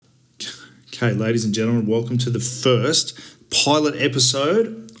Okay, ladies and gentlemen, welcome to the first pilot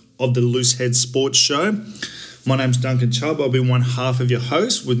episode of the Loosehead Sports Show. My name's Duncan Chubb. I'll be one half of your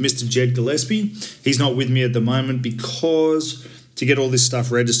host with Mr. Jed Gillespie. He's not with me at the moment because to get all this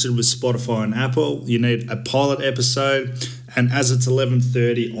stuff registered with Spotify and Apple, you need a pilot episode. And as it's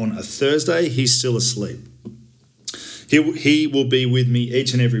 11:30 on a Thursday, he's still asleep. He will be with me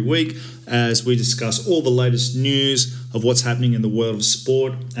each and every week as we discuss all the latest news of what's happening in the world of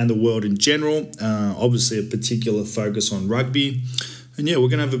sport and the world in general. Obviously, a particular focus on rugby. And yeah, we're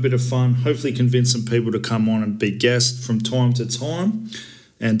going to have a bit of fun, hopefully convince some people to come on and be guests from time to time.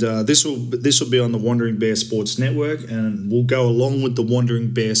 And this will be on the Wandering Bear Sports Network, and we'll go along with the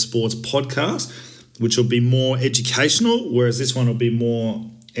Wandering Bear Sports podcast, which will be more educational, whereas this one will be more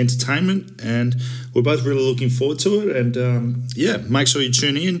entertainment, and we're both really looking forward to it. And make sure you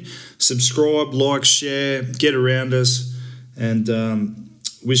tune in, subscribe, like, share, get around us, and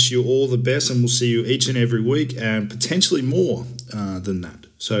wish you all the best, and we'll see you each and every week and potentially more than that.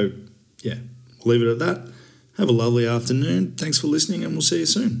 So yeah, we'll leave it at that. Have a lovely afternoon. Thanks for listening, and we'll see you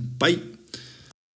soon. Bye.